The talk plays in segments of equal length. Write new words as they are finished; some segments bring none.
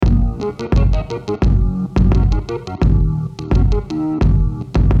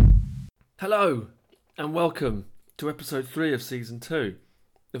Hello and welcome to episode 3 of season 2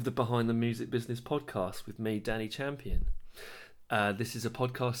 of the Behind the Music Business podcast with me, Danny Champion. This is a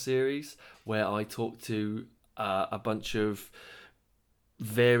podcast series where I talk to a bunch of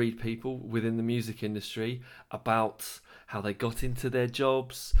varied people within the music industry about how they got into their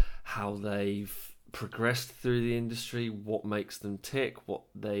jobs, how they've progressed through the industry, what makes them tick, what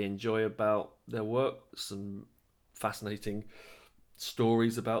they enjoy about their work, some fascinating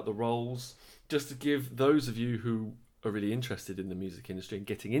stories about the roles, just to give those of you who are really interested in the music industry and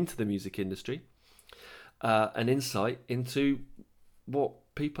getting into the music industry an insight into what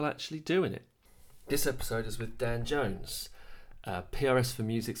people actually do in it. This episode is with Dan Jones, PRS for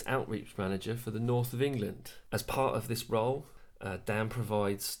Music's outreach manager for the north of England. As part of this role, Dan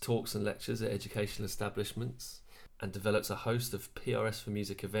provides talks and lectures at educational establishments and develops a host of PRS for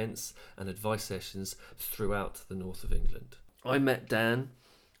Music events and advice sessions throughout the north of England. I met Dan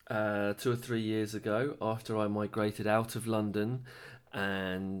 2 or 3 years ago after I migrated out of London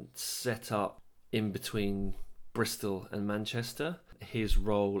and set up in between Bristol and Manchester. His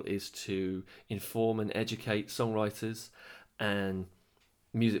role is to inform and educate songwriters and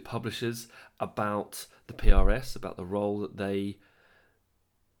music publishers about the PRS, about the role that they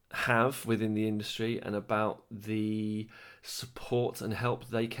have within the industry and about the support and help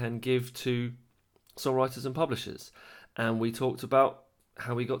they can give to songwriters and publishers. And we talked about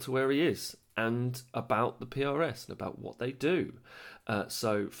how he got to where he is and about the PRS and about what they do.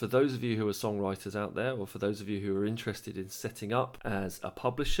 So for those of you who are songwriters out there, or for those of you who are interested in setting up as a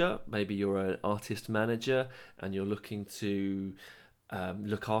publisher, maybe you're an artist manager and you're looking to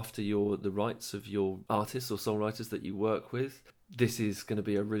look after the rights of your artists or songwriters that you work with, this is going to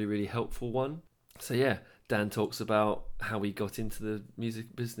be a really, really helpful one. So yeah, Dan talks about how he got into the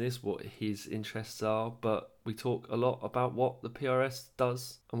music business, what his interests are, but we talk a lot about what the PRS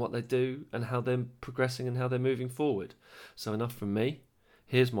does and what they do and how they're progressing and how they're moving forward. So enough from me.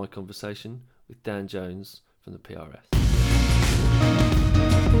 Here's my conversation with Dan Jones from the PRS.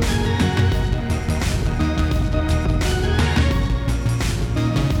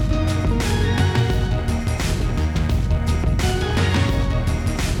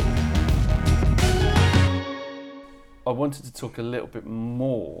 I wanted to talk a little bit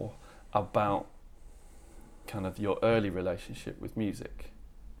more about kind of your early relationship with music,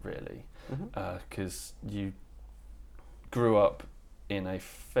 really, because you grew up in a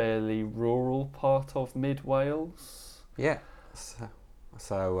fairly rural part of mid Wales. Yeah.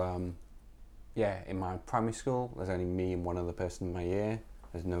 So in my primary school, there's only me and one other person in my year.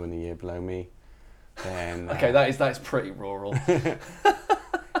 There's no one in the year below me. Then okay, that's pretty rural.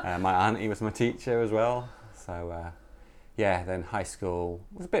 My auntie was my teacher as well. So then high school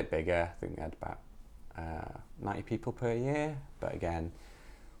was a bit bigger. I think we had about 90 people per year, but again,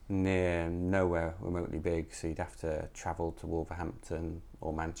 nowhere remotely big, so you'd have to travel to Wolverhampton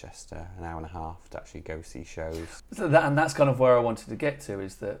or Manchester an hour and a half to actually go see shows. So that's kind of where I wanted to get to,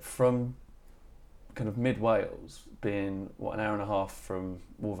 is that from kind of mid Wales being an hour and a half from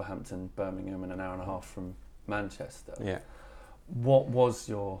Wolverhampton, Birmingham, and an hour and a half from Manchester. Yeah. What was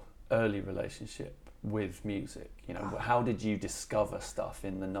your early relationship with music? You know, how did you discover stuff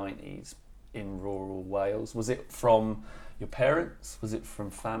in the 90s in rural Wales? Was it from your parents? Was it from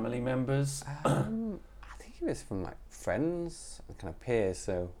family members? I think it was from like friends and kind of peers.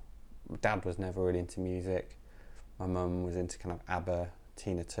 So my dad was never really into music. My mum was into kind of ABBA,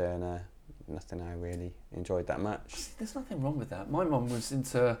 Tina Turner. Nothing I really enjoyed that much. There's nothing wrong with that. My mum was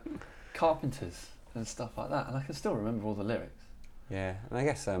into Carpenters and stuff like that, and I can still remember all the lyrics. Yeah, and I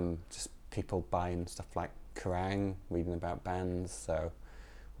guess just people buying stuff like Kerrang, reading about bands. So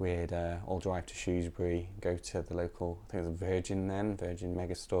we'd all drive to Shrewsbury, go to the local, I think it was Virgin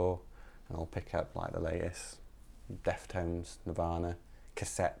Megastore, and all pick up like the latest Deftones, Nirvana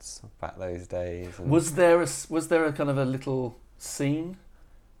cassettes back those days. And was there a kind of a little scene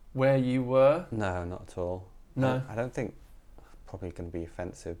where you were? No, not at all. No, I don't think. Probably going to be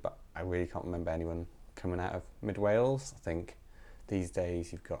offensive, but I really can't remember anyone coming out of mid Wales. I think these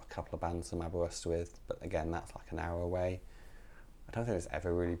days you've got a couple of bands I'm abreast with, but again that's like an hour away. I don't think there's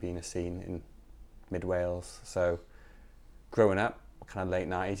ever really been a scene in mid Wales. So growing up, kind of late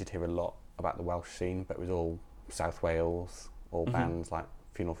 90s, you'd hear a lot about the Welsh scene, but it was all South Wales, all bands like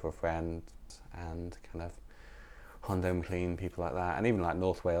Funeral for a Friend and kind of Hondo Clean, people like that, and even like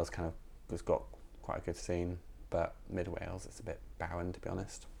North Wales kind of has got quite a good scene. But mid Wales, it's a bit barren, to be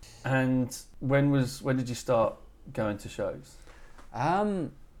honest. And when did you start going to shows?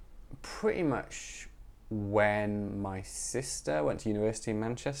 Pretty much when my sister went to university in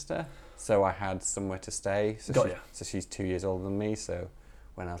Manchester, so I had somewhere to stay. So she's 2 years older than me, so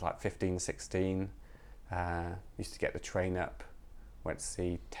when I was like 15, 16, used to get the train up, went to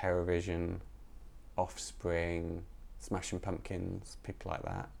see Terrorvision, Offspring, Smashing Pumpkins, people like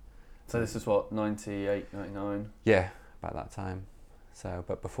that. So this is what, 98, 99? Yeah, about that time. So,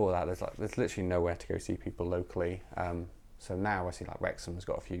 but before that, there's literally nowhere to go see people locally. So now I see like Wrexham's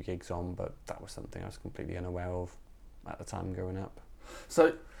got a few gigs on, but that was something I was completely unaware of at the time growing up.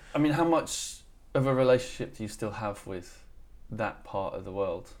 So, I mean, how much of a relationship do you still have with that part of the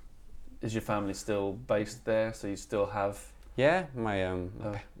world? Is your family still based there? So you still have... Yeah,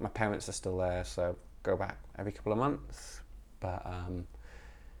 my parents are still there, so go back every couple of months. But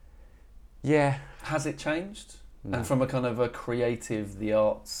yeah. Has it changed? No. And from a kind of a creative, the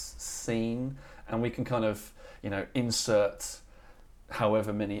arts scene, and we can kind of, insert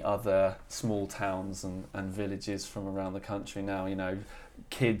however many other small towns and villages from around the country now,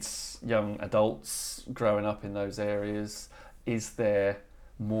 kids, young adults growing up in those areas. Is there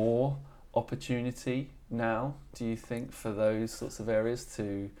more opportunity now, do you think, for those sorts of areas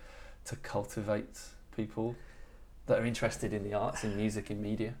to cultivate people that are interested in the arts, in music, in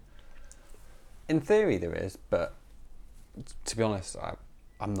media? In theory there is, but to be honest,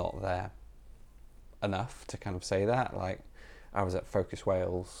 I'm not there enough to kind of say that. Like, I was at Focus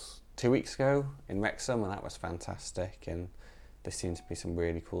Wales 2 weeks ago in Wrexham, and that was fantastic, and there seems to be some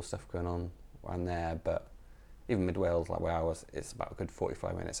really cool stuff going on around there. But even Mid Wales, like where I was, it's about a good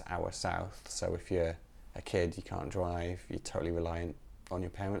 45 minutes, hour south. So if you're a kid, you can't drive, you're totally reliant on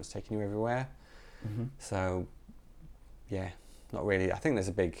your parents taking you everywhere. Mm-hmm. So yeah, not really. I think there's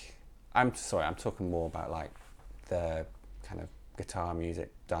a big... I'm talking more about like the kind of guitar music,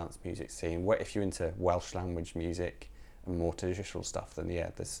 dance music scene. If you're into Welsh language music and more traditional stuff, then yeah,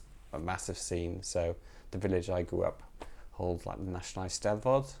 there's a massive scene. So the village I grew up holds like the National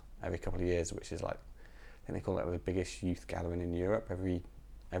Eisteddfod every couple of years, which is like, I think they call it the biggest youth gathering in Europe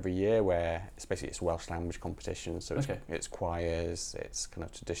every year, where especially it's Welsh language competition. So it's choirs, it's kind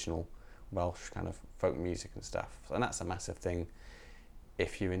of traditional Welsh kind of folk music and stuff. And that's a massive thing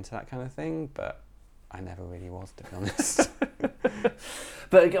if you're into that kind of thing, but I never really was, to be honest.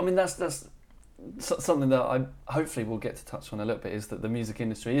 But I mean, that's something that I hopefully will get to touch on a little bit, is that the music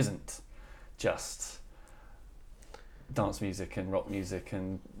industry isn't just dance music and rock music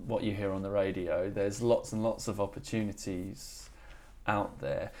and what you hear on the radio. There's lots and lots of opportunities out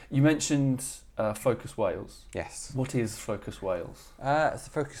there. You mentioned Focus Wales. Yes. What is Focus Wales? So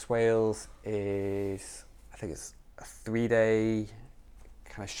Focus Wales is, I think it's a 3-day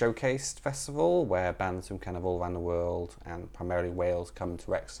kind of showcased festival where bands from kind of all around the world and primarily Wales come to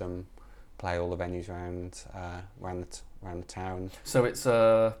Wrexham, play all the venues around the town. So it's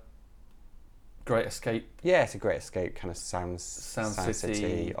a Great Escape? Yeah, it's a Great Escape kind of Sound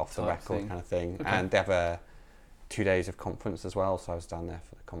City off the record thing. Kind of thing. Okay. And they have 2 days of conference as well, so I was down there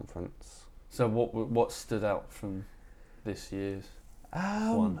for the conference. So what stood out from this year's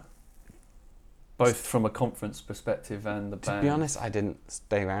one? Both from a conference perspective and the band. To be honest, I didn't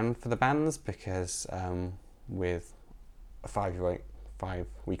stay around for the bands because with a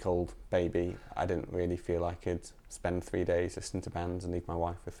 5-week-old baby, I didn't really feel I could spend 3 days listening to bands and leave my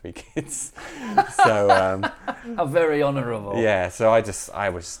wife with 3 kids. So how very honourable. Yeah, so I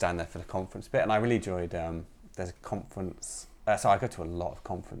was stand there for the conference bit, and I really enjoyed. There's a conference. So I go to a lot of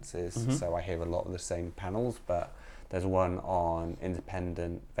conferences, mm-hmm. so I hear a lot of the same panels, but there's one on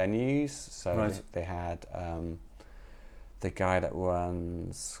independent venues. So they had the guy that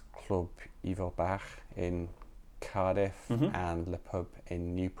runs Club Ivo Bach in Cardiff, mm-hmm. and Le Pub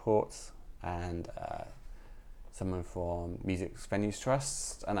in Newport, and someone from Music Venues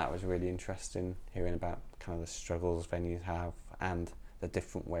Trust, and that was really interesting, hearing about kind of the struggles venues have and the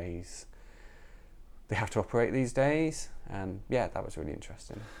different ways they have to operate these days. And yeah, that was really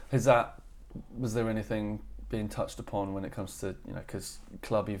interesting. Was there anything being touched upon when it comes to, because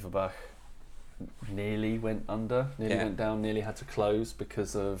Club Ivo Bach nearly went under, went down, nearly had to close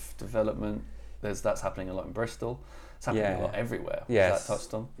because of development. That's happening a lot in Bristol. It's happening a lot everywhere. Yes. Was that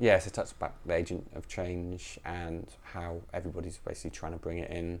touched on? Yes, it touched back the Agent of Change and how everybody's basically trying to bring it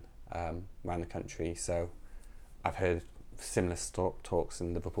in around the country. So I've heard similar talks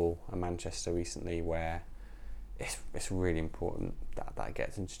in Liverpool and Manchester recently, where it's really important that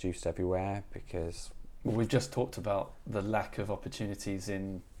gets introduced everywhere, because... Well, we've just talked about the lack of opportunities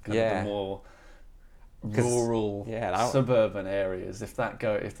in kind of the more rural, suburban areas. If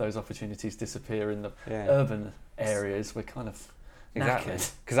those opportunities disappear in the urban areas, we're kind of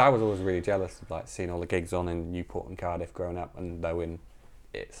knackered. Because I was always really jealous of seeing all the gigs on in Newport and Cardiff growing up, and though in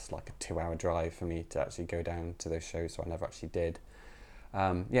it's like a 2-hour drive for me to actually go down to those shows, so I never actually did.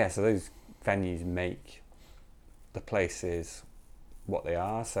 So those venues make the places what they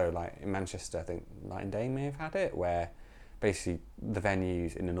are. So like in Manchester, I think Night and Day may have had it, where basically the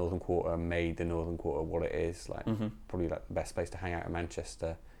venues in the Northern Quarter made the Northern Quarter what it is, like probably like the best place to hang out in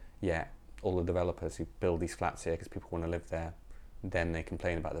Manchester. Yeah, all the developers who build these flats here because people want to live there, then they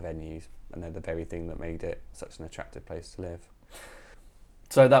complain about the venues, and they're the very thing that made it such an attractive place to live.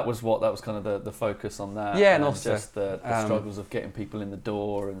 So that was kind of the focus on that. Yeah, and also just the struggles of getting people in the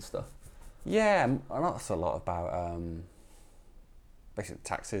door and stuff. Yeah, and that's a lot about basic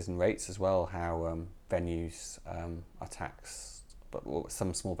taxes and rates as well, how venues are taxed, but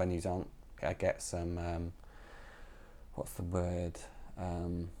some small venues aren't. I get some, what's the word?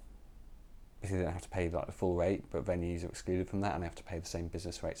 They don't have to pay like the full rate, but venues are excluded from that and they have to pay the same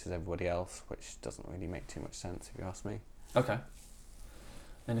business rates as everybody else, which doesn't really make too much sense if you ask me. Okay.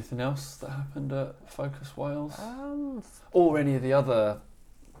 Anything else that happened at Focus Wales? Or any of the other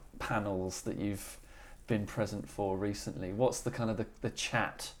panels that you've been present for recently? What's the kind of the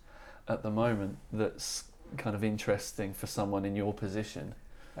chat at the moment that's kind of interesting for someone in your position?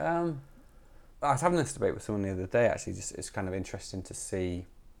 I was having this debate with someone the other day, actually. Just it's kind of interesting to see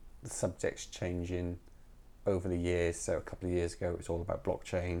the subjects changing over the years. So a couple of years ago it was all about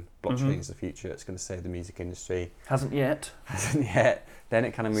blockchain. Blockchain is the future, it's going to save the music industry. Hasn't yet. Then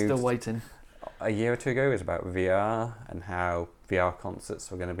it kind of moved. Still waiting. A year or two ago it was about VR and how VR concerts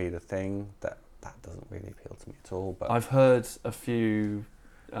were going to be the thing. That doesn't really appeal to me at all. But I've heard a few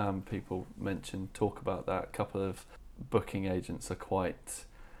people talk about that. A couple of booking agents are quite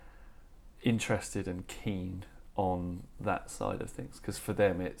interested and keen on that side of things because for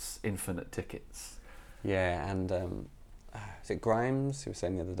them it's infinite tickets. Yeah, and is it Grimes who was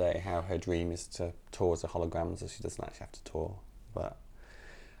saying the other day how her dream is to tour as a hologram, so she doesn't actually have to tour.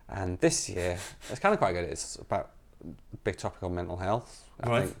 And this year it's kind of quite good. It's about a big topic on mental health.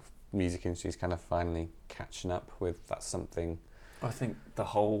 I think music industry is kind of finally catching up with that's something. I think the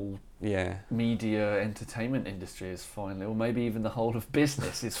whole media entertainment industry is finally, or maybe even the whole of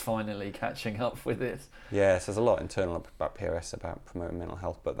business is finally catching up with it. Yeah, so there's a lot internal about PRS about promoting mental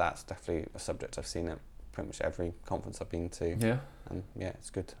health, but that's definitely a subject I've seen at pretty much every conference I've been to. Yeah. And yeah, it's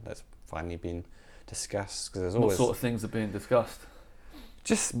good that's finally been discussed. Cause there's always, what sort of things are being discussed?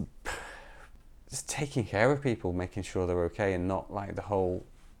 Just taking care of people, making sure they're okay, and not like the whole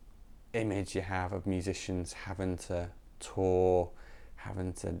image you have of musicians having to tour,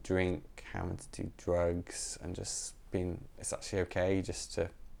 having to drink, having to do drugs, and just being, it's actually okay just to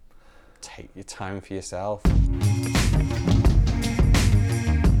take your time for yourself.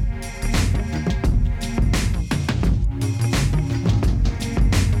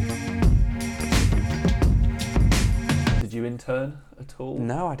 Did you intern at all?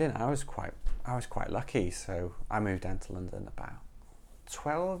 No, I didn't. I was quite lucky. So I moved down to London about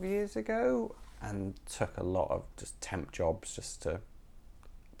 12 years ago and took a lot of just temp jobs just to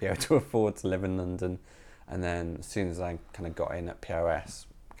be able to afford to live in London. And then as soon as I kind of got in at PRS,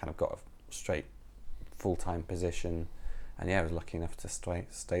 kind of got a straight full-time position. And yeah, I was lucky enough to stay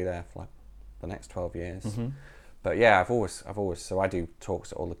there for like the next 12 years. Mm-hmm. But yeah, I've always, so I do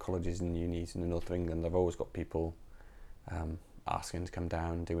talks at all the colleges and unis in the north of England. I've always got people asking to come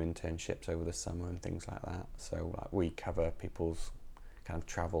down and do internships over the summer and things like that. So like we cover people's kind of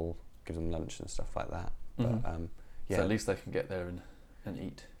travel, give them lunch and stuff like that. Mm-hmm. But yeah. So at least they can get there and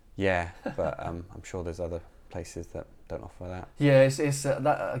eat. Yeah, but I'm sure there's other places that don't offer that. Yeah, it's that,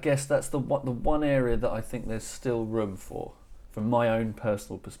 I guess that's the one area that I think there's still room for. From my own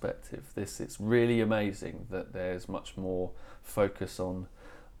personal perspective, it's really amazing that there's much more focus on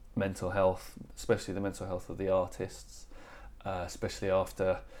mental health, especially the mental health of the artists, especially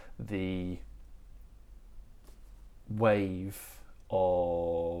after the wave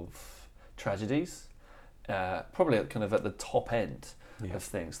of tragedies, probably kind of at the top end of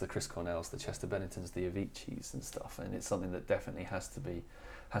things, the Chris Cornells, the Chester Benningtons, the Aviciis and stuff, and it's something that definitely has to be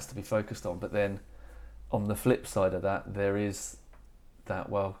focused on. But then on the flip side of that, there is that,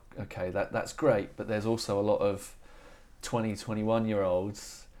 well, okay, that's great, but there's also a lot of 20,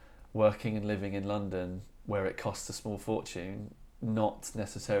 21-year-olds working and living in London where it costs a small fortune, not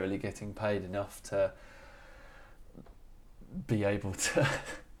necessarily getting paid enough to be able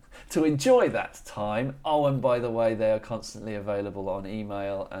to enjoy that time. Oh, and by the way, they are constantly available on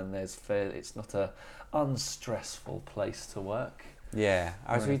email, and it's not a unstressful place to work. Yeah,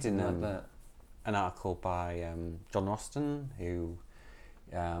 I was reading that. An article by John Austin, who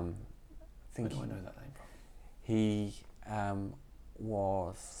I think. Where do I know that name from? He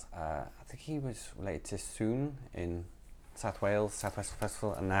was, I think he was related to Soon in South Wales South West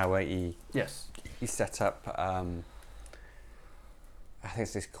Festival, and now he set up. I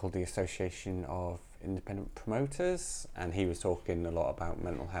think it's called the Association of Independent Promoters, and he was talking a lot about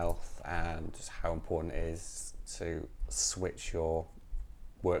mental health and just how important it is to switch your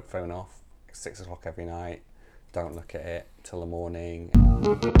work phone off at 6 o'clock every night. Don't look at it till the morning.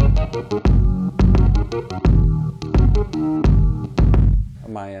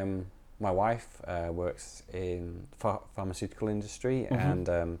 My wife works in pharmaceutical industry, and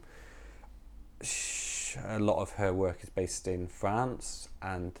a lot of her work is based in France,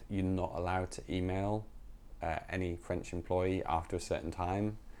 and you're not allowed to email any French employee after a certain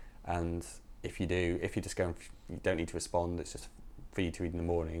time. And if you do, if you just go, you don't need to respond. It's just for you to read in the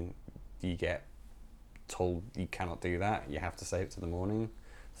morning. You get told you cannot do that. You have to save it to the morning.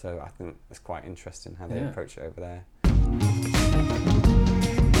 So I think it's quite interesting how they approach it over there.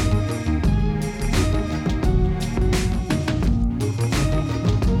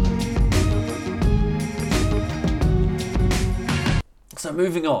 So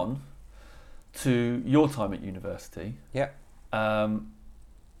moving on to your time at university. Yeah.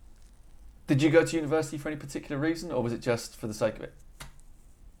 Did you go to university for any particular reason, or was it just for the sake of it?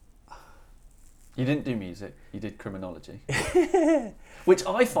 You didn't do music, you did criminology. Which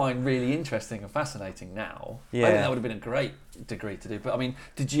I find really interesting and fascinating now. Yeah. I think that would have been a great degree to do. But I mean,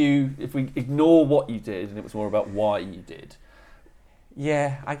 did you, if we ignore what you did and it was more about why you did?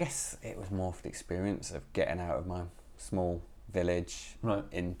 Yeah, I guess it was more for the experience of getting out of my small village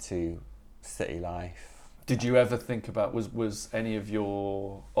into city life. Did you ever think about, was any of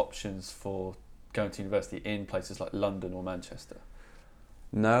your options for going to university in places like London or Manchester?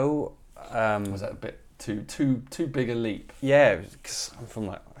 No. Was that a bit too big a leap? Yeah, because I'm from,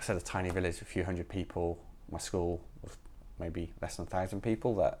 like I said, a tiny village with a few hundred people. My school was maybe less than 1,000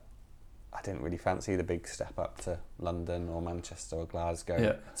 people. That I didn't really fancy the big step up to London or Manchester or Glasgow.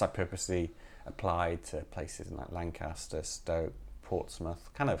 Yeah. So I purposely applied to places like Lancaster, Stoke, Portsmouth,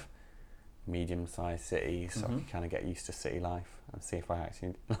 kind of medium-sized cities, so I could kind of get used to city life and see if I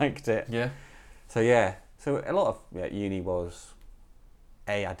actually liked it. Yeah. So a lot of uni was,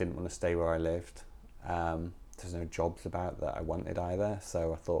 I didn't want to stay where I lived. There's no jobs about that I wanted either,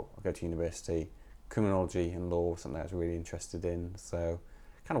 so I thought I'll go to university. Criminology and law was something I was really interested in, so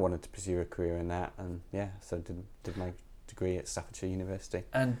kind of wanted to pursue a career in that, and so did my degree at Staffordshire University.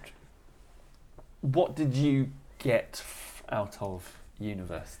 And what did you get out of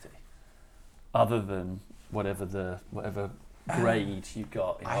university, other than whatever grade you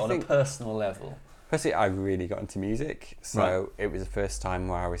got, on a personal level? Firstly, I really got into music, so it was the first time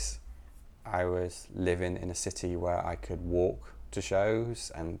where I was living in a city where I could walk to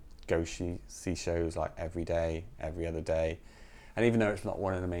shows and go see shows like every day, every other day. And even though it's not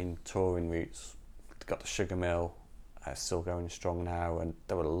one of the main touring routes, got the Sugar Mill, still going strong now, and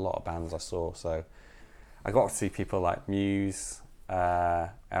there were a lot of bands I saw. So I got to see people like Muse,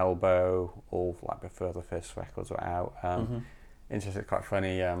 Elbow, all like before the first records were out. Interesting, quite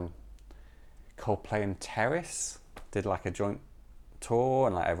funny. Coldplay and Terrace did like a joint tour,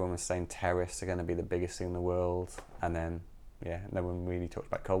 and like everyone was saying Terrace are going to be the biggest thing in the world, and then no one really talked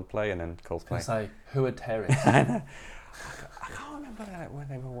about Coldplay, and then Coldplay. I was going to say, who are Terrace? I can't remember where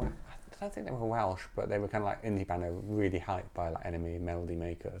they were. I don't think they were Welsh, but they were kind of like indie band. They were really hyped by like Enemy, Melody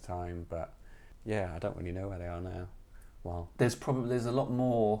Maker at the time, but I don't really know where they are now. Wow. There's a lot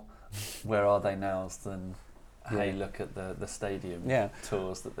more where are they nows than hey, look at the stadium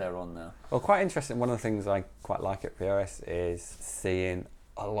tours that they're on now. Well, quite interesting. One of the things I quite like at PRS is seeing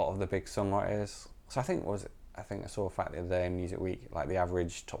a lot of the big songwriters. So I think I saw a fact the other day in Music Week, like the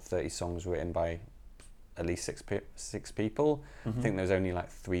average top 30 songs written by at least six people. I think there was only like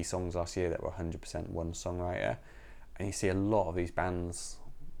 3 songs last year that were 100% one songwriter. And you see a lot of these bands,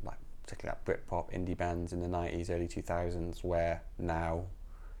 like particularly like Britpop, indie bands in the 90s, early 2000s, where now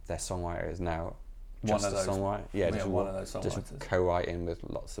their songwriter is now just a songwriter. Just one of those songwriters. Just co-writing with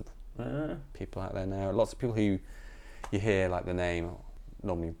lots of people out there now. Lots of people who you hear like the name,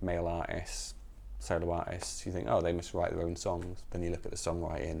 normally male artists, solo artists, you think, oh, they must write their own songs. Then you look at the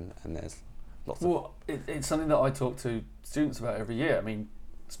songwriting and there's lots of... It's something that I talk to students about every year. I mean,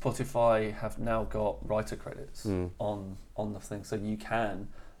 Spotify have now got writer credits on the thing, so you can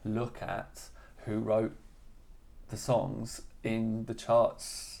look at who wrote the songs in the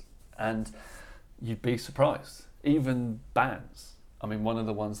charts, and you'd be surprised. Even bands. I mean, one of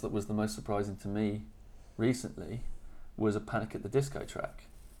the ones that was the most surprising to me recently was a Panic at the Disco track,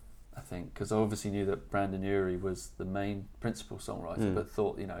 I think, because I obviously knew that Brandon Urie was the main principal songwriter, but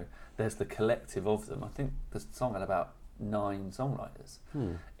thought, there's the collective of them. I think the song had about 9 songwriters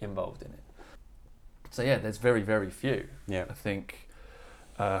involved in it. So yeah, there's very, very few. Yeah. I think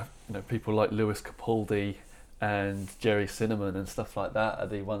people like Lewis Capaldi and Jerry Cinnamon and stuff like that are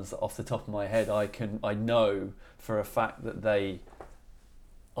the ones that, off the top of my head, I know for a fact that they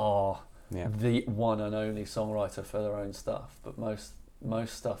are the one and only songwriter for their own stuff. But most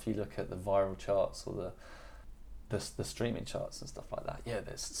stuff, you look at the viral charts or the streaming charts and stuff like that. Yeah,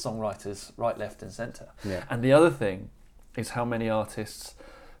 there's songwriters right, left, and centre. Yeah. And the other thing is how many artists,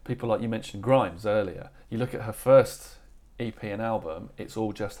 people like you mentioned Grimes earlier. You look at her first EP and album, it's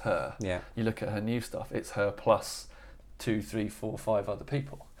all just her. Yeah. You look at her new stuff, it's her plus 2, 3, 4, 5 other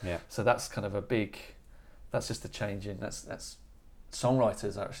people. Yeah. So that's kind of that's just a change in, that's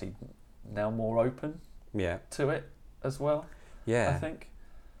songwriters are actually now more open to it as well. Yeah. I think.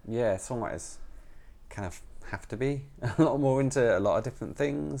 Yeah, songwriters kind of have to be a lot more into a lot of different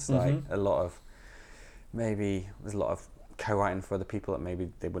things. Like a lot of, maybe there's a lot of co-writing for other people that maybe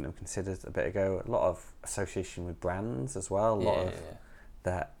they wouldn't have considered a bit ago. A lot of association with brands as well. A lot of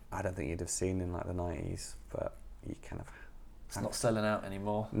that I don't think you'd have seen in like the 90s, but you kind of... It's not selling out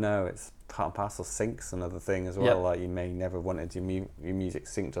anymore. No, it's part and parcel. Sync's another thing as well. Like you may never wanted your music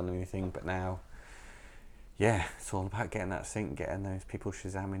synced on anything, but now, it's all about getting that sync, getting those people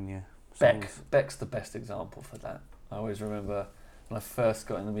Shazamming your songs. Beck's the best example for that. I always remember when I first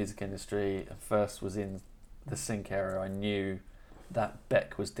got in the music industry and first was in the sync era, I knew that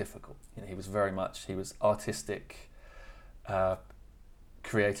Beck was difficult. He was artistic,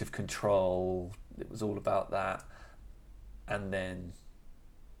 creative control. It was all about that. And then,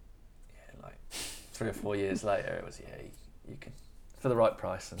 like 3 or 4 years later, it was you can, for the right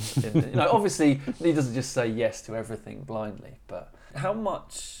price. And obviously he doesn't just say yes to everything blindly. But how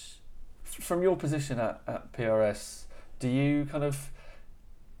much, from your position at PRS, do you kind of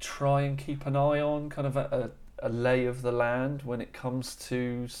try and keep an eye on kind of a lay of the land when it comes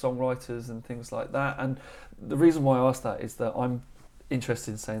to songwriters and things like that? And the reason why I ask that is that I'm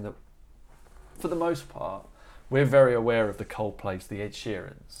interested in saying that for the most part, we're very aware of the Coldplays, the Ed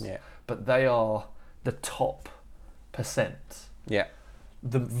Sheerans, but they are the top percent. Yeah.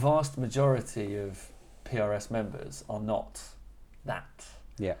 The vast majority of PRS members are not that.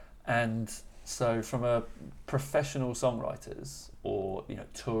 Yeah. And so from a professional songwriters or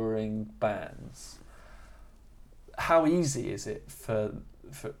touring bands, how easy is it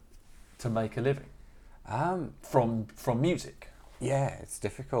to make a living from music? Yeah, it's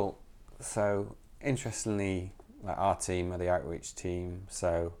difficult. So interestingly, like our team are the outreach team.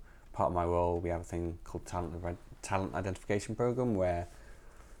 So part of my role, we have a thing called talent identification program, where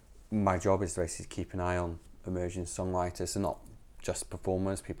my job is to basically keep an eye on emerging songwriters, so not just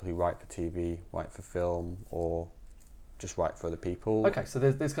performers, people who write for TV, write for film, or just write for other people. Okay, so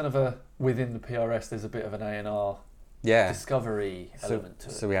there's kind of within the PRS, there's a bit of an A&R discovery element to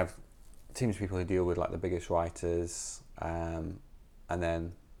it. So we have teams of people who deal with like the biggest writers, and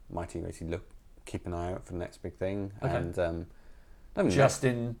then my team basically keep an eye out for the next big thing. Okay. And just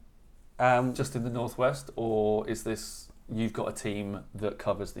in the Northwest, or is this, you've got a team that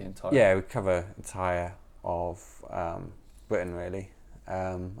covers the entire? Yeah, we cover entire of Britain really,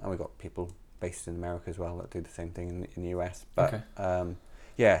 and we've got people based in America as well that do the same thing in the US. But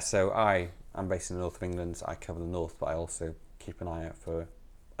so I'm based in the north of England, so I cover the north, but I also keep an eye out for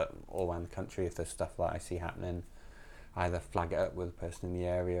all around the country. If there's stuff that I see happening, I either flag it up with a person in the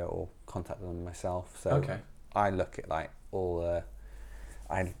area or contact them myself. So I look at like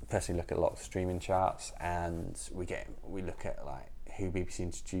I personally look at a lot of streaming charts, and we look at like who BBC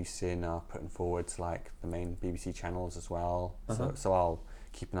Introducing are putting forward to like the main BBC channels as well. So I'll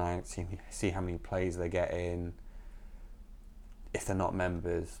keep an eye out, see how many plays they get in. If they're not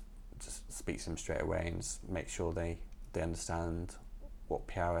members, just speak to them straight away and just make sure they understand what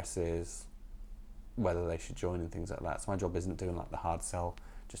PRS is, whether they should join and things like that. So my job isn't doing like the hard sell,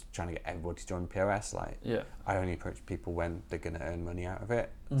 just trying to get everybody to join PRS. I only approach people when they're going to earn money out of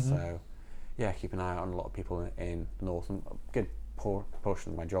it. So keep an eye out on a lot of people in the north. And a good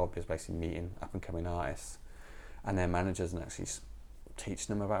portion of my job is basically meeting up and coming artists and their managers and actually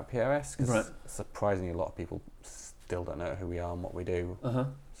teaching them about PRS, because surprisingly a lot of people still don't know who we are and what we do.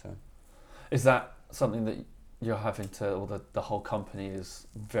 So is that something that you're having to, or the whole company is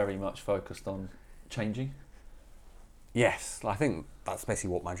very much focused on changing? Yes, I think that's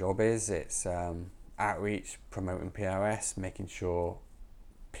basically what my job is. It's outreach, promoting PRS, making sure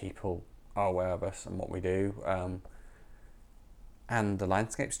people are aware of us and what we do. And the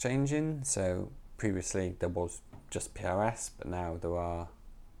landscape's changing. So previously there was just PRS, but now there are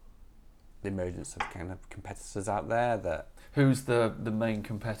the emergence of kind of competitors out there. That who's the main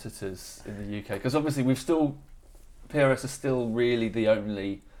competitors in the UK? Because obviously PRS is still really the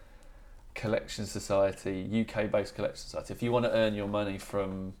only collection society, UK-based collection society, if you want to earn your money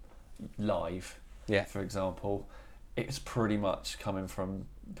from live, Yeah. for example, it's pretty much coming from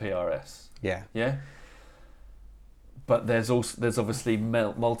PRS. Yeah. Yeah. But there's obviously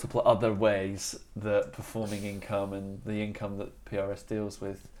multiple other ways that performing income and the income that PRS deals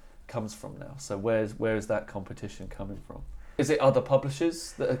with comes from now. So where's that competition coming from? Is it other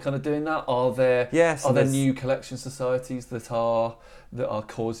publishers that are kind of doing that? Are there new collection societies that are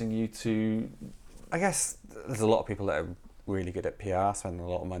causing you to? I guess there's a lot of people that are really good at PR, spending a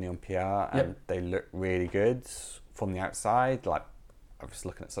lot of money on PR, and they look really good from the outside. Like, I was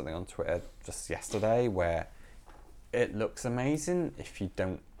looking at something on Twitter just yesterday where it looks amazing if you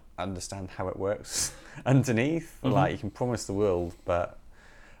don't understand how it works underneath. Mm-hmm. Like, you can promise the world, but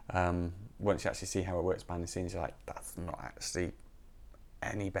once you actually see how it works behind the scenes, you're like, that's not actually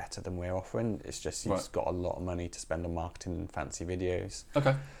any better than we're offering. It's just you've just got a lot of money to spend on marketing and fancy videos.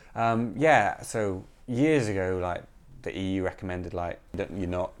 Okay. So years ago, like, the EU recommended, like, you're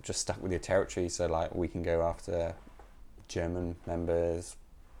not just stuck with your territory, so like we can go after German members,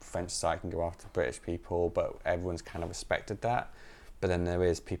 French side can go after British people, but everyone's kind of respected that. But then there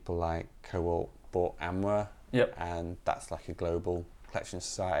is people like Cobalt bought AMRA, and that's like a global collection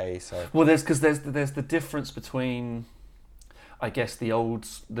society. So there's the difference between, I guess, the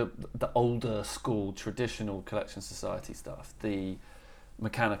older school traditional collection society stuff, the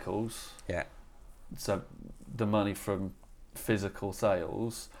mechanicals. Yeah. So the money from physical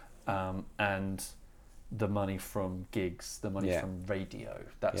sales, and the money from gigs, the money from radio,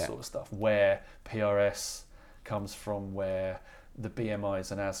 that sort of stuff, where PRS comes from, where the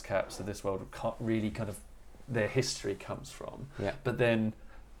BMIs and ASCAPs of this world really kind of their history comes from. Yeah. But then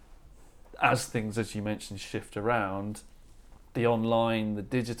as things, as you mentioned, shift around, the online, the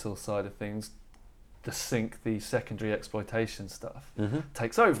digital side of things, the secondary exploitation stuff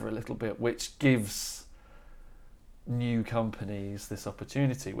takes over a little bit, which gives new companies this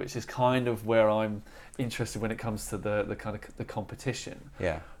opportunity, which is kind of where I'm interested when it comes to the kind of the competition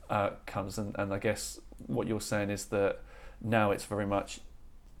comes. And I guess what you're saying is that now it's very much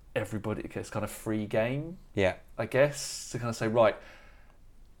everybody, it's kind of free game. Yeah. I guess to kind of say, right,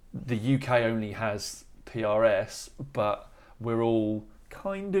 the UK only has PRS, but we're all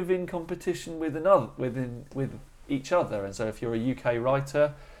kind of in competition with each other. And so if you're a UK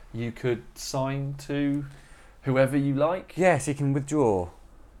writer, you could sign to whoever you like. Yes, you can withdraw.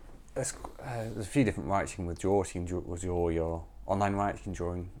 There's a few different rights you can withdraw. So you can withdraw your online rights.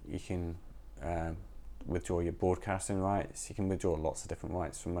 You can withdraw your broadcasting rights. You can withdraw lots of different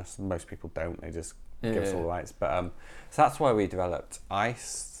rights from us. Most people don't. They just give us all the rights. But so that's why we developed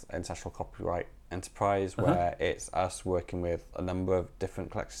ICE, International Copyright Enterprise, where it's us working with a number of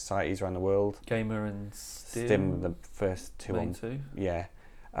different collection societies around the world. Gamer and Stim. Stim, the first two. Yeah.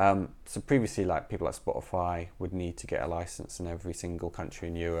 So previously, like, people like Spotify would need to get a license in every single country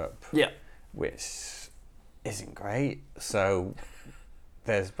in Europe. Yeah. Which isn't great. So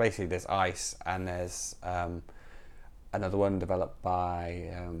there's ICE, and there's another one developed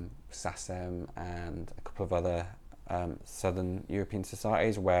by SACEM and a couple of other Southern European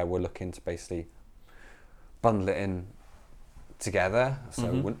societies, where we're looking to basically bundle it in together.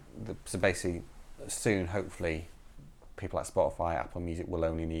 So so basically soon, hopefully, people like Spotify, Apple Music will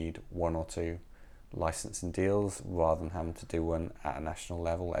only need one or two licensing deals rather than having to do one at a national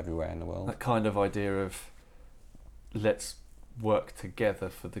level everywhere in the world. That kind of idea of let's work together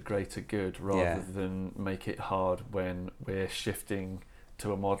for the greater good rather than make it hard when we're shifting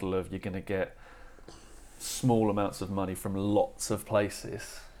to a model of you're going to get small amounts of money from lots of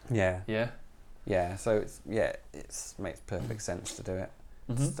places. Yeah. So it makes perfect sense to do it.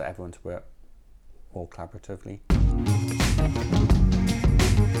 Just for everyone to work more collaboratively.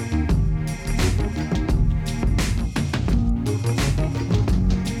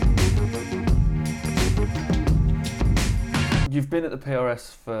 You've been at the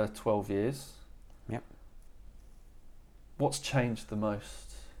PRS for 12 years. Yep. What's changed the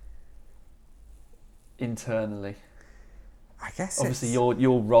most internally? I guess obviously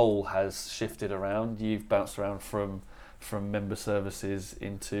your role has shifted around. You've bounced around from member services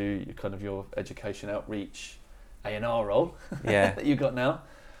into kind of your education outreach A&R role that you got now.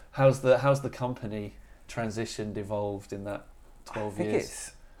 How's the company transitioned, evolved in that 12 years? I think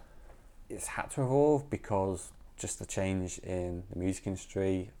it's had to evolve because just the change in the music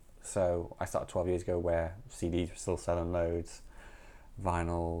industry. So I started 12 years ago where CDs were still selling loads,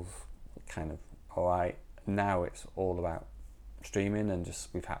 vinyls kind of alright. Now it's all about streaming, and just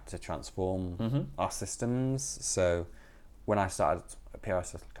we've had to transform our systems. So when I started at PRS, I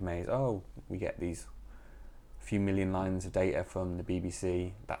was like amazed, we get these few million lines of data from the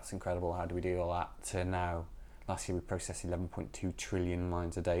BBC. That's incredible. How do we do all that? To now, last year we processed 11.2 trillion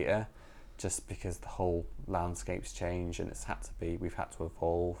lines of data, just because the whole landscape's changed, and we've had to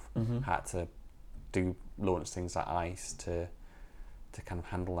evolve, had to launch things like ICE to kind of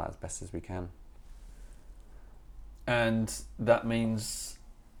handle that as best as we can. And that means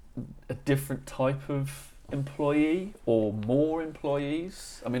a different type of employee or more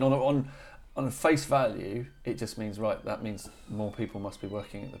employees? I mean, on a face value, it just means, right, that means more people must be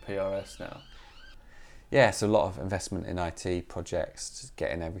working at the PRS now. Yeah, so a lot of investment in IT projects, just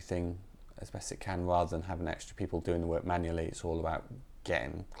getting everything as best it can, rather than having extra people doing the work manually. It's all about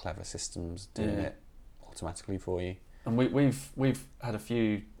getting clever systems doing it automatically for you. And we've had a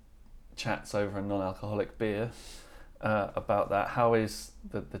few chats over a non-alcoholic beer about that. How is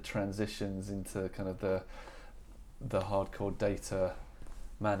the transitions into kind of the hardcore data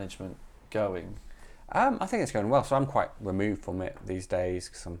management going? I think it's going well. So I'm quite removed from it these days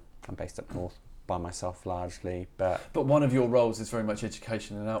because I'm based up north by myself largely. But one of your roles is very much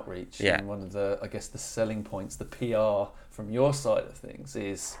education and outreach. Yeah. And one of the, I guess, the selling points, the PR from your side of things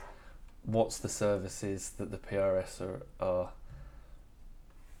is what's the services that the PRS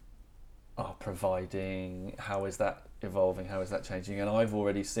are providing? How is that evolving? How is that changing? And I've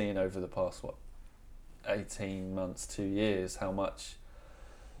already seen over the past 18 months, 2 years, how much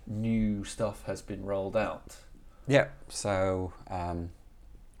new stuff has been rolled out. Yeah. So I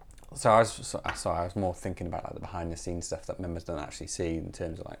was more thinking about like the behind the scenes stuff that members don't actually see in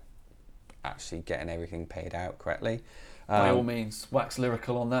terms of like actually getting everything paid out correctly. By all means, wax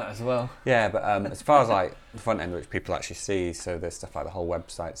lyrical on that as well. Yeah, but as far as like the front end, which people actually see, so there's stuff like the whole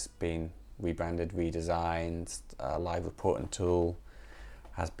website's been rebranded, redesigned, live reporting tool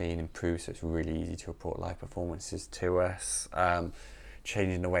has been improved, so it's really easy to report live performances to us.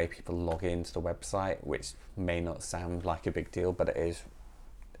 Changing the way people log into the website, which may not sound like a big deal, but it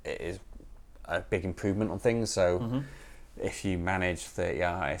is a big improvement on things. So if you manage 30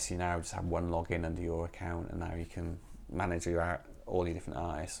 artists, you now just have one login under your account, and now you can manage all your different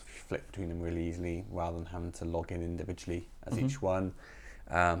artists, flip between them really easily rather than having to log in individually as each one.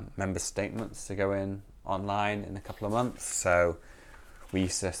 Member statements to go in online in a couple of months. So we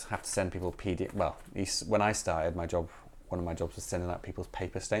used to have to send people PDF. Well, when I started my job, one of my jobs was sending out people's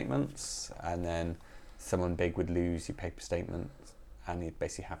paper statements, and then someone big would lose your paper statement, and you'd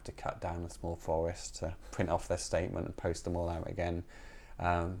basically have to cut down a small forest to print off their statement and post them all out again.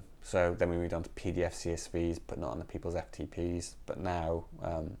 So then we moved on to PDF CSVs, but not on the people's FTPs. But now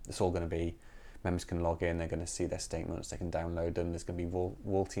it's all going to be, members can log in, they're going to see their statements, they can download them. There's going to be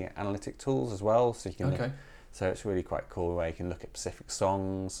royalty analytic tools as well, so you can. So it's really quite cool where you can look at specific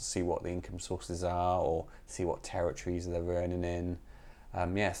songs, see what the income sources are, or see what territories they're earning in.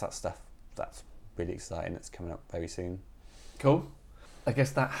 Yes, that stuff, that's really exciting. It's coming up very soon. Cool. I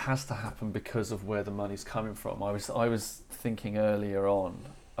guess that has to happen because of where the money's coming from. I was thinking earlier on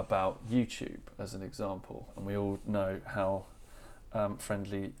about YouTube as an example, and we all know how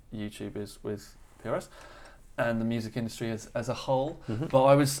friendly YouTube is with PRS and the music industry as a whole. But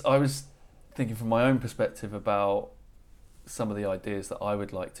I was thinking from my own perspective about some of the ideas that I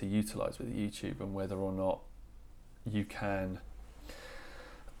would like to utilise with YouTube, and whether or not you can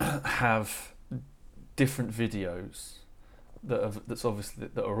have different videos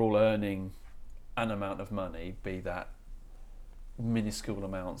that are all earning an amount of money, be that minuscule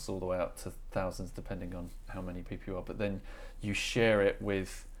amounts all the way up to thousands depending on how many people you are, but then you share it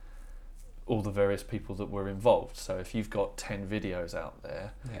with all the various people that were involved. So if you've got 10 videos out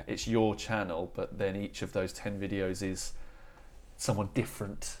there, it's your channel, but then each of those 10 videos is someone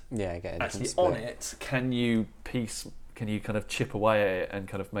different actually on it. Can you kind of chip away at it and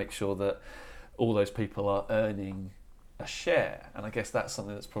kind of make sure that all those people are earning a share? And I guess that's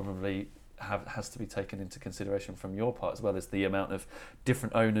something that's probably has to be taken into consideration from your part, as well as the amount of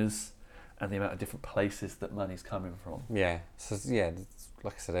different owners and the amount of different places that money's coming from. Yeah, so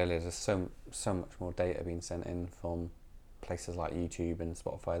like I said earlier, there's so much more data being sent in from places like YouTube and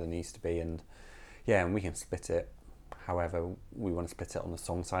Spotify than there used to be, and we can split it however we want to split it on the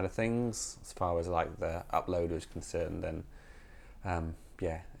song side of things. As far as like the uploader is concerned, then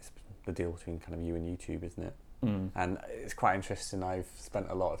it's the deal between kind of you and YouTube, isn't it? And it's quite interesting. I've spent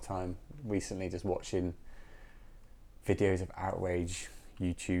a lot of time recently just watching videos of outrage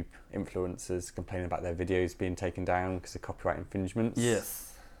YouTube influencers complaining about their videos being taken down because of copyright infringements.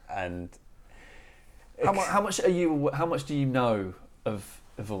 Yes. And how much do you know of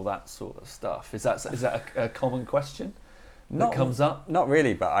all that sort of stuff? Is that a common question that comes up? Not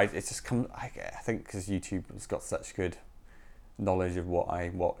really, but I think because YouTube has got such good knowledge of what I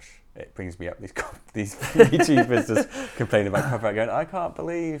watch it brings me up these YouTubers just complaining about copyright, going, I can't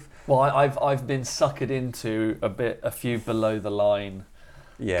believe. Well, I've been suckered into a few below the line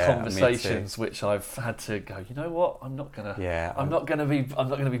conversations, which I've had to go, you know what? I'm not gonna be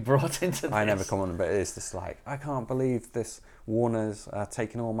brought into this. I never come on, but it's just like, I can't believe this. Warner's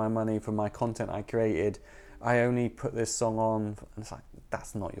taking all my money from my content I created. I only put this song on, and it's like,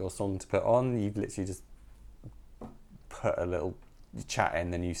 that's not your song to put on. You've literally just put a little chat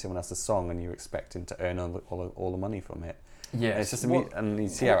in, then use someone else's song, and you're expecting to earn all the money from it. Yeah, it's just and you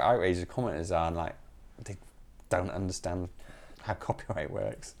see how outraged the commenters are, and like they don't understand how copyright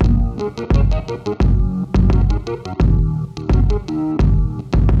works.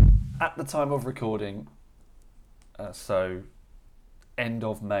 At the time of recording, so end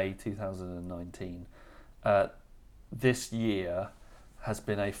of May 2019, this year has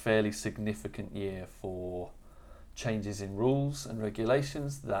been a fairly significant year for changes in rules and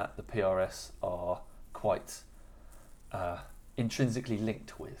regulations that the PRS are quite intrinsically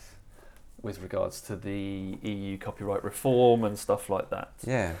linked with regards to the EU copyright reform and stuff like that.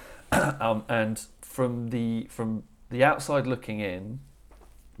 Yeah. And from the outside looking in,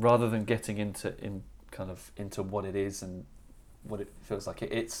 rather than getting into what it is and what it feels like,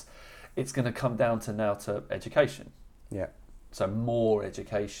 it's going to come down to education. Yeah. So more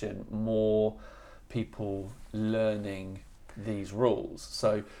education, more people learning these rules.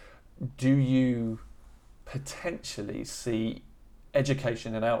 So do you potentially see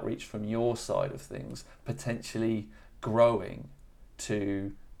education and outreach from your side of things potentially growing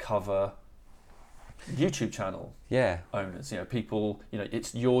to cover YouTube channel owners? People,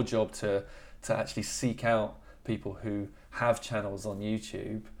 it's your job to actually seek out people who have channels on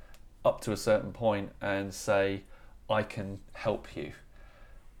YouTube up to a certain point and say, I can help you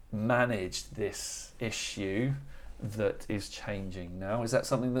manage this issue that is changing now. Is that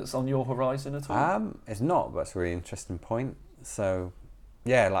something that's on your horizon at all? It's not, but it's a really interesting point. So,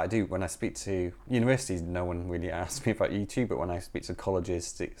 yeah, like I do when I speak to universities, no one really asks me about YouTube, but when I speak to colleges,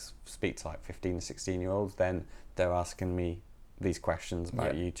 speak to like 15, 16-year-olds, then they're asking me these questions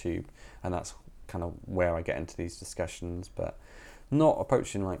about YouTube, and that's kind of where I get into these discussions, but not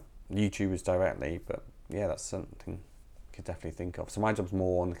approaching like YouTubers directly, but yeah, that's something I could definitely think of. So my job's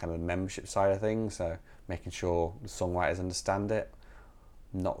more on the kind of membership side of things, so making sure the songwriters understand it,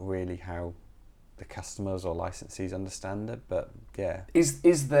 not really how the customers or licensees understand it, but yeah.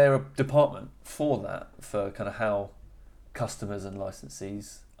 Is there a department for that, for kind of how customers and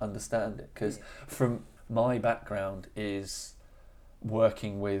licensees understand it? Because from my background is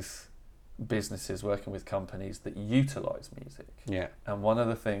working with businesses, working with companies that utilise music. Yeah. And one of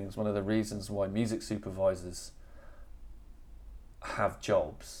the reasons why music supervisors have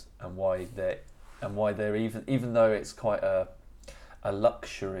jobs and why they're even though it's quite a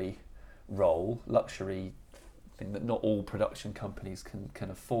luxury thing that not all production companies can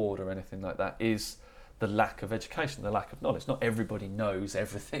afford or anything like that, is the lack of education, the lack of knowledge. Not everybody knows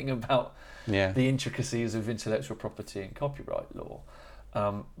everything about the intricacies of intellectual property and copyright law,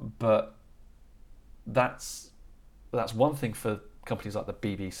 but that's one thing for companies like the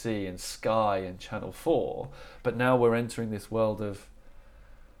BBC and Sky and Channel 4, but now we're entering this world of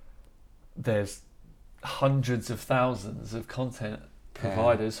there's hundreds of thousands of content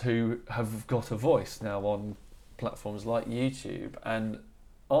providers who have got a voice now on platforms like YouTube, and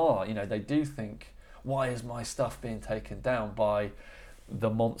they do think, why is my stuff being taken down by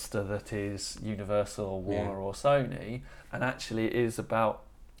the monster that is Universal or Warner or Sony? And actually it is about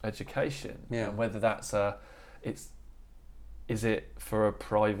education, and whether that's is it for a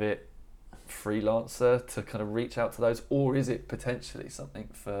private freelancer to kind of reach out to those, or is it potentially something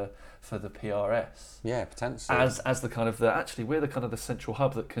for the PRS? Yeah, potentially. As the kind of actually we're the kind of the central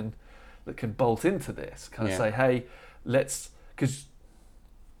hub that can bolt into this, kind of say, hey, because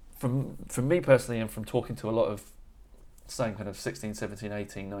from me personally, and from talking to a lot of same kind of 16, 17,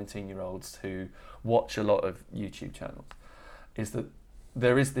 18, 19-year-olds who watch a lot of YouTube channels, is that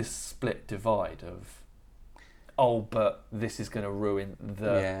there is this split divide of, but this is going to ruin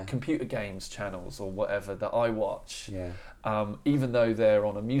the computer games channels or whatever that I watch, even though they're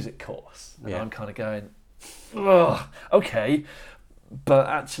on a music course. And I'm kind of going, ugh, okay. But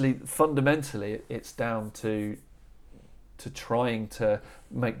actually, fundamentally, it's down to trying to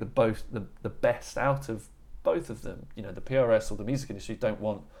make the best out of both of them. The PRS or the music industry don't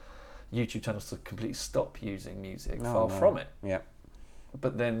want YouTube channels to completely stop using music. Far from it. Yeah.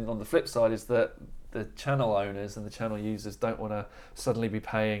 But then on the flip side is that the channel owners and the channel users don't want to suddenly be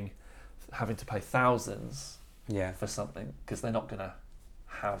having to pay thousands for something, because they're not going to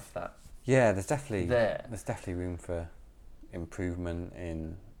have that. Yeah, there's definitely room for improvement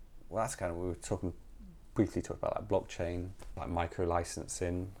in well, that's kind of, we were briefly talking about like blockchain, like micro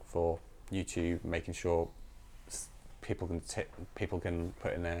licensing for YouTube, making sure people can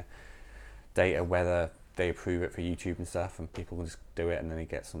put in their data whether they approve it for YouTube and stuff, and people can just do it, and then you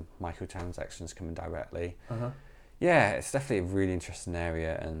get some microtransactions coming directly. Yeah, it's definitely a really interesting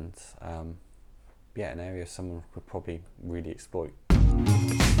area, and an area someone could probably really exploit.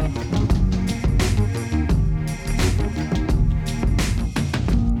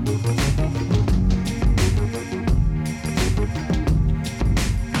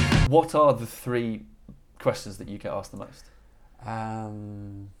 What are the 3 questions that you get asked the most?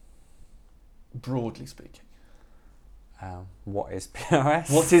 Broadly speaking. What is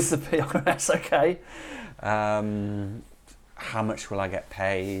PRS? What is the PRS? Okay. How much will I get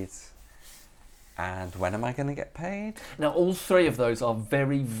paid? And when am I going to get paid? Now, all 3 of those are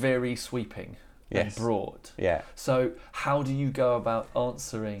very, very sweeping and broad. Yeah. So how do you go about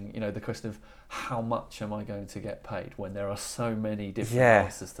answering, the question of how much am I going to get paid when there are so many different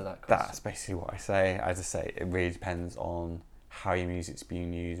answers to that question? That's basically what I say. I just say it really depends on how your music's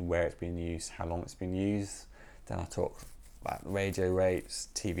being used, where it's being used, how long it's been used. Then I talk about radio rates,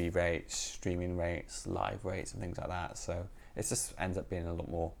 TV rates, streaming rates, live rates and things like that. So it just ends up being a lot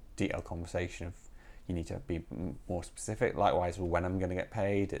more detailed conversation of you need to be more specific. Likewise, when I'm going to get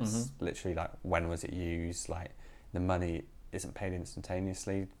paid, it's literally like when was it used, like the money isn't paid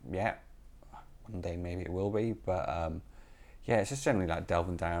instantaneously yet. One day maybe it will be, but it's just generally like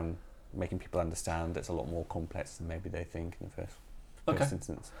delving down, making people understand it's a lot more complex than maybe they think in the first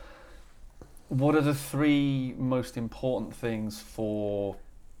instance. What are the 3 most important things for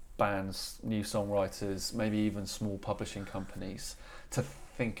bands, new songwriters, maybe even small publishing companies to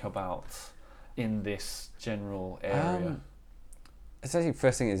think about in this general area? Essentially,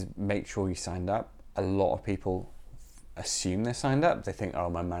 first thing is make sure you signed up. A lot of people assume they're signed up. They think, oh,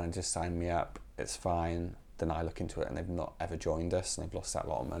 my manager signed me up, it's fine. Then I look into it and they've not ever joined us and they've lost that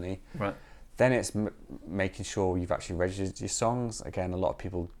lot of money. Right. Then it's making sure you've actually registered your songs. Again, a lot of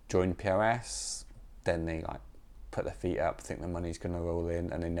people join PRS, then they like put their feet up, think the money's going to roll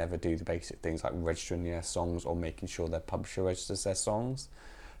in, and they never do the basic things like registering their songs or making sure their publisher registers their songs.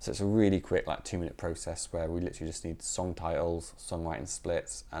 So it's a really quick, like 2-minute process where we literally just need song titles, songwriting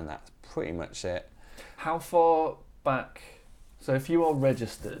splits, and that's pretty much it. How far back? So if you are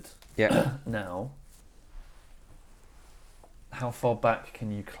registered now, how far back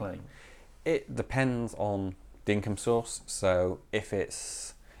can you claim? It depends on the income source. So if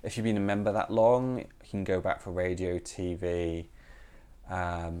you've been a member that long, you can go back for radio, TV,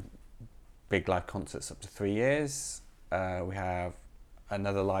 big live concerts up to 3 years. We have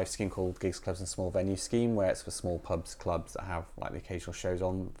another live scheme called Gigs, Clubs and Small Venue Scheme, where it's for small pubs, clubs that have like the occasional shows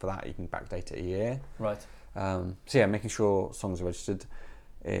on. For that, you can backdate it a year. Right. Making sure songs are registered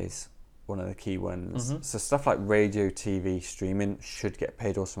is one of the key ones. So stuff like radio, TV, streaming should get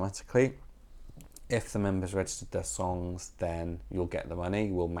paid automatically. If the members registered their songs, then you'll get the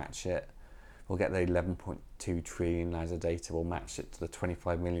money. We'll match it. We'll get the 11.2 trillion lines of data. We'll match it to the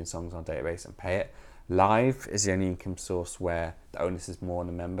 25 million songs on our database and pay it. Live is the only income source where the onus is more on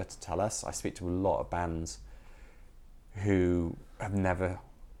the member to tell us. I speak to a lot of bands who have never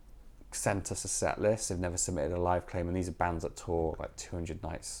sent us a set list. They've never submitted a live claim, and these are bands that tour like 200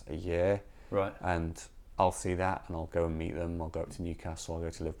 nights a year. Right. And I'll see that and I'll go and meet them. I'll go up to Newcastle, I'll go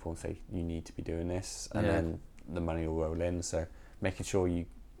to Liverpool and say, you need to be doing this. And then the money will roll in. So making sure you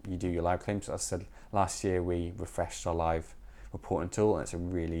do your live claims. As I said, last year we refreshed our live reporting tool, and it's a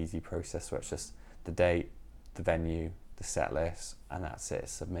really easy process where it's just the date, the venue, the set list, and that's it,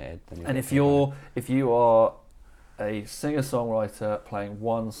 it's submitted. And if you are a singer-songwriter playing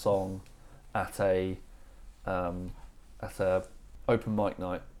one song at a open mic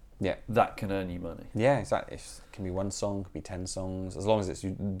night, that can earn you money. Yeah, exactly. It can be one song, it could be 10 songs, as long as it's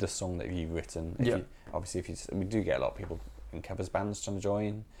the song that you've written. We do get a lot of people in covers bands trying to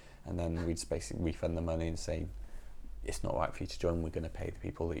join, and then we just basically refund the money and say, it's not right for you to join, we're going to pay the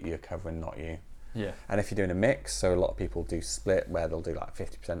people that you're covering, not you. Yeah. And if you're doing a mix, so a lot of people do split where they'll do like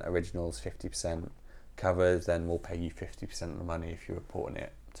 50% originals, 50% covers, then we'll pay you 50% of the money if you're reporting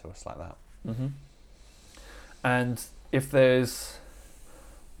it to us like that. Mm-hmm. And if there's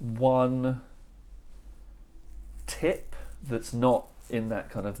one tip that's not in that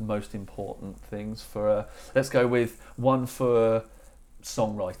kind of most important things for let's go with one for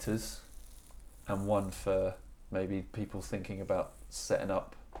songwriters and one for maybe people thinking about setting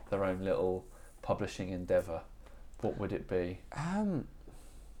up their own little publishing endeavour, what would it be?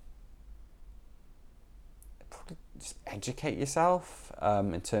 Probably just educate yourself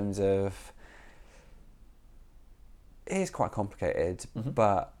in terms of, it is quite complicated,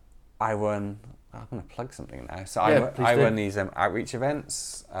 but I'm going to plug something now. So Yeah, please I do. run these outreach events.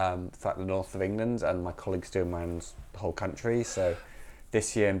 So Yeah, please I do. run these outreach events throughout the north of England, and my colleagues do them around the whole country. So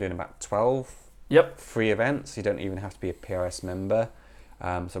this year I'm doing about 12 Yep. free events. You don't even have to be a PRS member.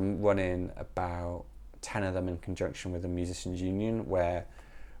 So I'm running about 10 of them in conjunction with the Musicians Union, where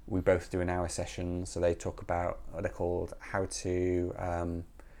we both do an hour session. So they talk about what they're called how to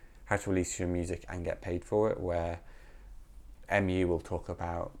release your music and get paid for it, where MU will talk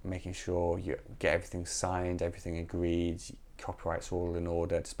about making sure you get everything signed, everything agreed, copyrights all in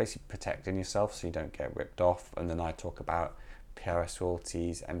order, just basically protecting yourself so you don't get ripped off. And then I talk about PRS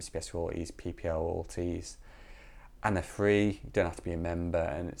royalties, MCPS royalties, PPL royalties, and they're free. You don't have to be a member,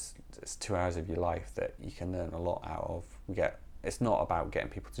 and it's 2 hours of your life that you can learn a lot out of. It's not about getting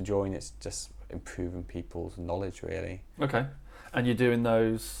people to join; it's just improving people's knowledge, really. Okay. And you're doing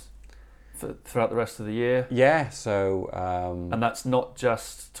those throughout the rest of the year? Yeah. So. And that's not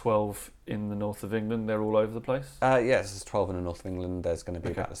just 12 in the north of England; they're all over the place. Yes, there's 12 in the north of England. There's going to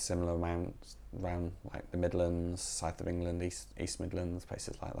be Okay. about a similar amount around like the Midlands, south of England, East Midlands,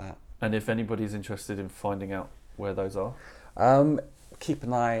 places like that. And if anybody's interested in finding out where those are, Keep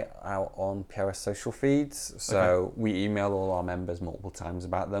an eye out on PRS social feeds. So we email all our members multiple times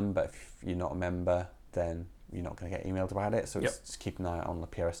about them, but if you're not a member, then you're not going to get emailed about it. So it's just keep an eye out on the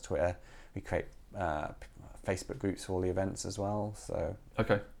PRS Twitter. We create Facebook groups for all the events as well. So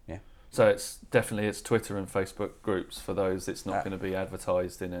okay, yeah. So it's Twitter and Facebook groups for those. It's not going to be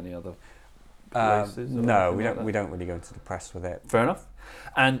advertised in any other places. No, we don't really go into the press with it. Fair enough.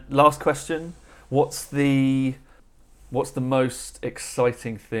 And last question: what's the most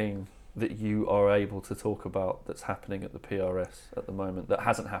exciting thing that you are able to talk about that's happening at the PRS at the moment that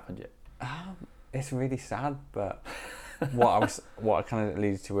hasn't happened yet? It's really sad, but what I kind of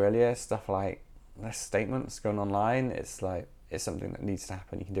alluded to earlier, stuff like there's statements going online. It's like it's something that needs to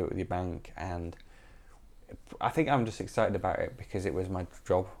happen. You can do it with your bank, and I think I'm just excited about it because it was my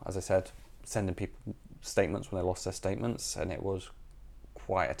job, as I said, sending people statements when they lost their statements, and it was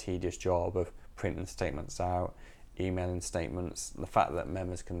quite a tedious job of printing statements out, emailing statements. The fact that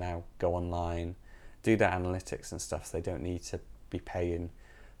members can now go online, do their analytics and stuff, so they don't need to be paying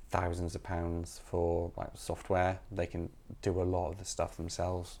thousands of pounds for like software. They can do a lot of the stuff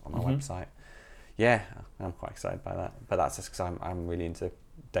themselves on our website. Yeah, I'm quite excited by that. But that's just because I'm really into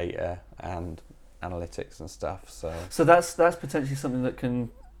data and analytics and stuff. So that's potentially something that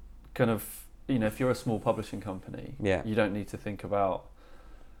can kind of, if you're a small publishing company, you don't need to think about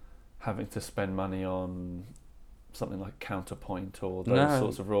having to spend money on something like Counterpoint or those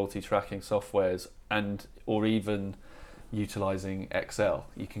sorts of royalty tracking softwares, or even utilising Excel.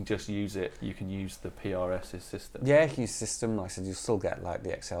 You can just use it. You can use the PRS's system. Yeah, you can use system. Like I said, you still get like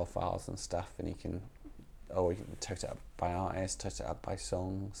the Excel files and stuff, and you can tote it up by artist, tote it up by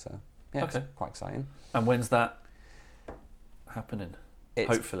song. So yeah, It's quite exciting. And when's that happening?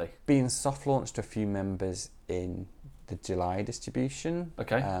 Hopefully, being soft launched to a few members in the July distribution.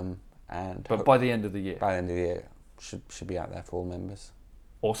 Okay. And but by the end of the year. By the end of the year, should be out there for all members.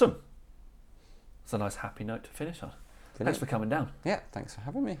 Awesome. It's a nice happy note to finish on. Brilliant. Thanks for coming down. Yeah, thanks for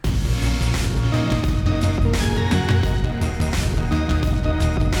having me.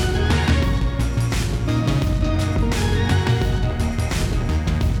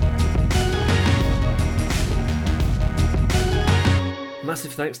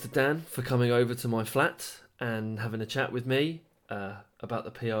 Massive thanks to Dan for coming over to my flat and having a chat with me about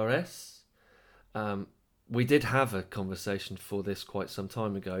the PRS. We did have a conversation for this quite some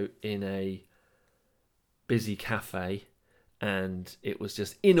time ago in a busy cafe, and it was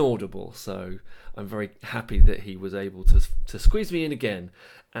just inaudible. So I'm very happy that he was able to squeeze me in again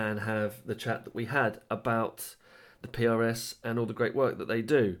and have the chat that we had about the PRS and all the great work that they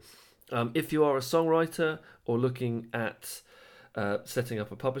do. If you are a songwriter or looking at setting up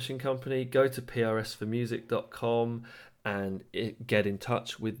a publishing company, go to prsformusic.com and get in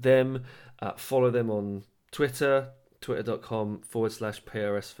touch with them. Follow them on Twitter,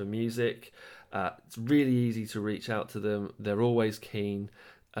 twitter.com/PRSformusic. It's really easy to reach out to them. They're always keen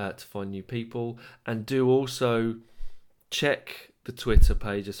to find new people. And do also check the Twitter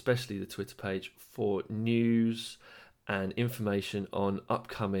page, especially the Twitter page, for news and information on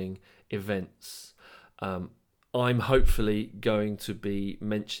upcoming events. I'm hopefully going to be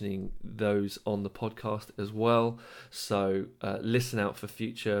mentioning those on the podcast as well. So listen out for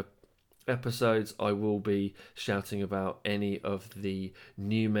future episodes. I will be shouting about any of the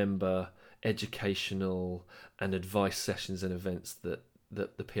new member educational and advice sessions and events that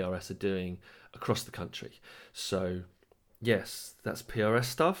the PRS are doing across the country. So yes, that's PRS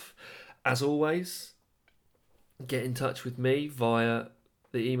stuff. As always, get in touch with me via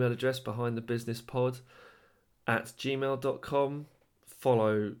the email address behindthebusinesspod@gmail.com.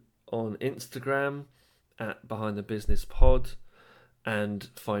 Follow on Instagram @behindthebusinesspod, and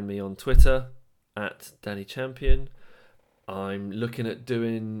find me on Twitter @DannyChampion. I'm looking at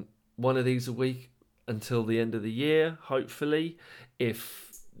doing one of these a week until the end of the year, hopefully.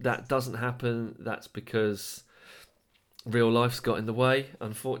 If that doesn't happen, that's because real life's got in the way,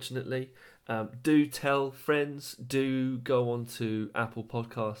 unfortunately. Do tell friends, do go on to Apple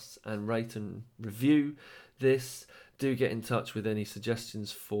Podcasts and rate and review this. Do get in touch with any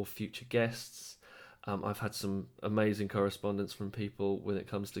suggestions for future guests. I've had some amazing correspondence from people when it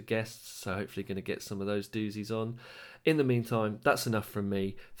comes to guests, so hopefully going to get some of those doozies on. In the meantime, that's enough from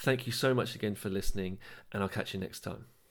me. Thank you so much again for listening, and I'll catch you next time.